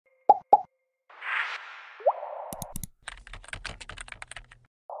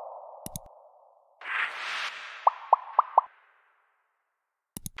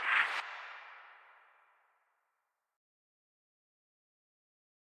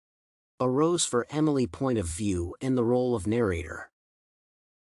A Rose for Emily point of view and the role of narrator.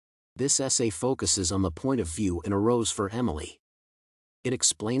 This essay focuses on the point of view in A Rose for Emily. It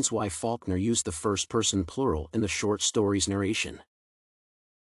explains why Faulkner used the first-person plural in the short story's narration.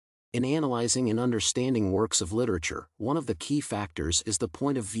 In analyzing and understanding works of literature, one of the key factors is the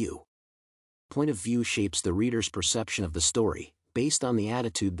point of view. Point of view shapes the reader's perception of the story, based on the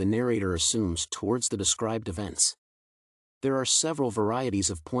attitude the narrator assumes towards the described events. There are several varieties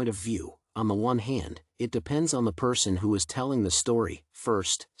of point of view. On the one hand, it depends on the person who is telling the story,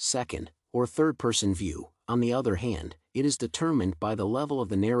 first, second, or third-person view. On the other hand, it is determined by the level of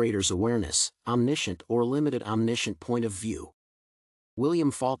the narrator's awareness, omniscient or limited omniscient point of view.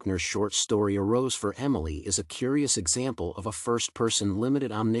 William Faulkner's short story A Rose for Emily is a curious example of a first-person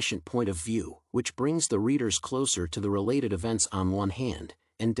limited omniscient point of view, which brings the readers closer to the related events on one hand,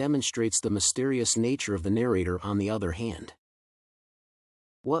 and demonstrates the mysterious nature of the narrator on the other hand.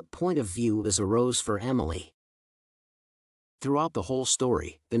 What point of view is A Rose for Emily? Throughout the whole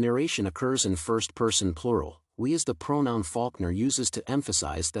story, the narration occurs in first-person plural. We is the pronoun Faulkner uses to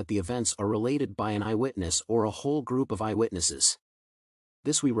emphasize that the events are related by an eyewitness or a whole group of eyewitnesses.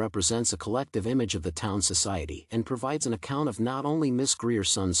 This we represents a collective image of the town society and provides an account of not only Miss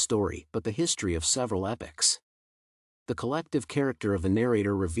Grierson's story but the history of several epochs. The collective character of the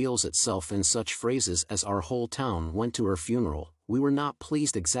narrator reveals itself in such phrases as "our whole town went to her funeral," "we were not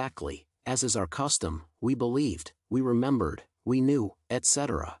pleased exactly, as is our custom," "we believed," "we remembered," "we knew,"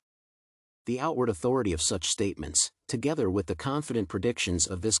 etc. The outward authority of such statements, together with the confident predictions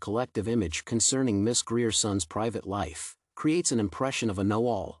of this collective image concerning Miss Grierson's private life, creates an impression of a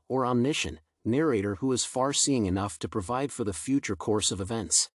know-all, or omniscient, narrator who is far-seeing enough to provide for the future course of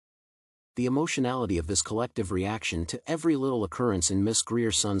events. The emotionality of this collective reaction to every little occurrence in Miss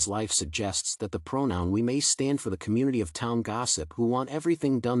Grierson's life suggests that the pronoun "we" may stand for the community of town gossip who want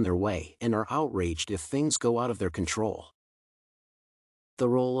everything done their way and are outraged if things go out of their control. The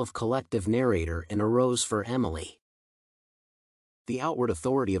role of collective narrator in A Rose for Emily. The outward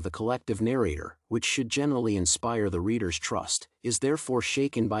authority of the collective narrator, which should generally inspire the reader's trust, is therefore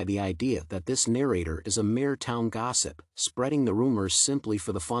shaken by the idea that this narrator is a mere town gossip, spreading the rumors simply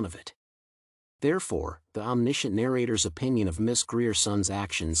for the fun of it. Therefore, the omniscient narrator's opinion of Miss Grierson's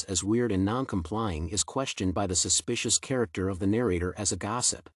actions as weird and non-complying is questioned by the suspicious character of the narrator as a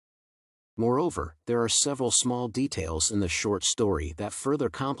gossip. Moreover, there are several small details in the short story that further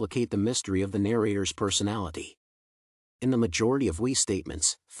complicate the mystery of the narrator's personality. In the majority of we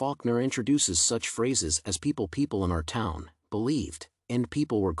statements, Faulkner introduces such phrases as people in our town believed, and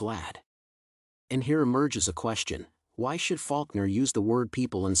people were glad. And here emerges a question: why should Faulkner use the word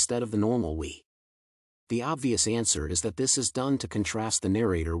people instead of the normal we? The obvious answer is that this is done to contrast the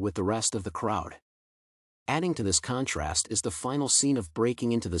narrator with the rest of the crowd. Adding to this contrast is the final scene of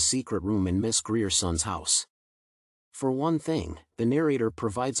breaking into the secret room in Miss Grierson's house. For one thing, the narrator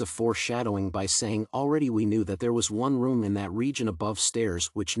provides a foreshadowing by saying, "Already we knew that there was one room in that region above stairs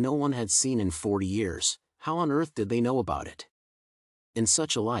which no one had seen in 40 years, how on earth did they know about it?" In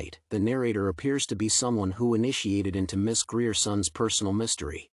such a light, the narrator appears to be someone who initiated into Miss Grierson's personal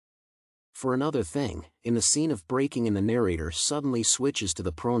mystery. For another thing, in the scene of breaking in, the narrator suddenly switches to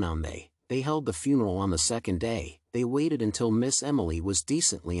the pronoun they. They held the funeral on the second day. They waited until Miss Emily was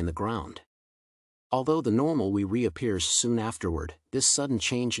decently in the ground. Although the normal we reappears soon afterward, this sudden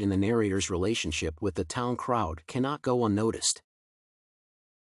change in the narrator's relationship with the town crowd cannot go unnoticed.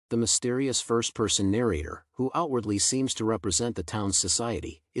 The mysterious first-person narrator, who outwardly seems to represent the town's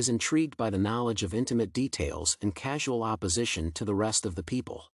society, is intrigued by the knowledge of intimate details and casual opposition to the rest of the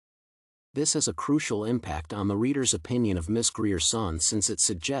people. This has a crucial impact on the reader's opinion of Miss Grierson, since it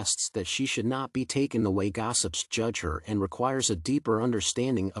suggests that she should not be taken the way gossips judge her and requires a deeper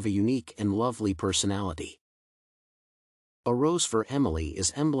understanding of a unique and lovely personality. A Rose for Emily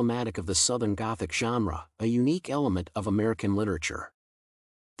is emblematic of the Southern Gothic genre, a unique element of American literature.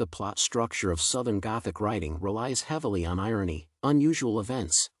 The plot structure of Southern Gothic writing relies heavily on irony, unusual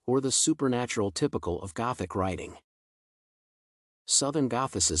events, or the supernatural typical of Gothic writing. Southern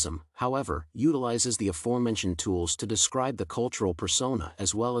Gothicism, however, utilizes the aforementioned tools to describe the cultural persona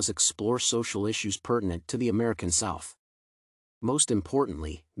as well as explore social issues pertinent to the American South. Most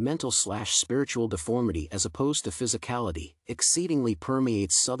importantly, mental/spiritual deformity as opposed to physicality exceedingly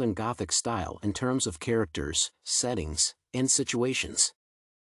permeates Southern Gothic style in terms of characters, settings, and situations.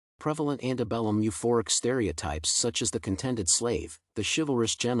 Prevalent antebellum euphoric stereotypes such as the contented slave, the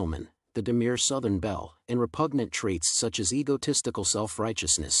chivalrous gentleman, the demure Southern belle, and repugnant traits such as egotistical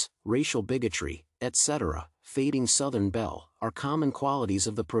self-righteousness, racial bigotry, etc., fading Southern belle, are common qualities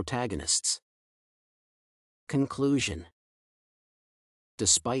of the protagonists. Conclusion.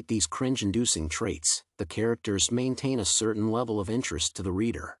 Despite these cringe-inducing traits, the characters maintain a certain level of interest to the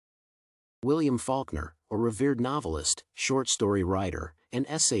reader. William Faulkner, a revered novelist, short story writer, and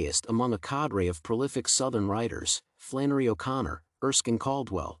essayist among a cadre of prolific Southern writers, Flannery O'Connor, Erskine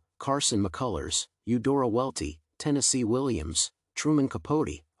Caldwell, Carson McCullers, Eudora Welty, Tennessee Williams, Truman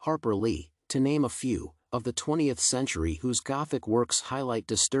Capote, Harper Lee, to name a few, of the 20th century whose Gothic works highlight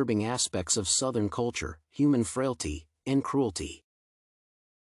disturbing aspects of Southern culture, human frailty, and cruelty.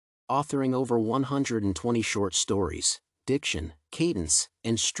 Authoring over 120 short stories, diction, cadence,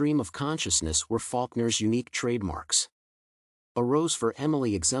 and stream of consciousness were Faulkner's unique trademarks. A Rose for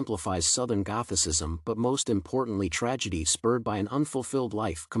Emily exemplifies Southern Gothicism, but most importantly tragedy spurred by an unfulfilled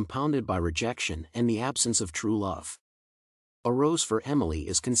life compounded by rejection and the absence of true love. A Rose for Emily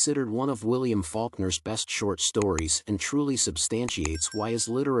is considered one of William Faulkner's best short stories and truly substantiates why his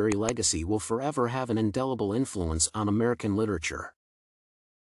literary legacy will forever have an indelible influence on American literature.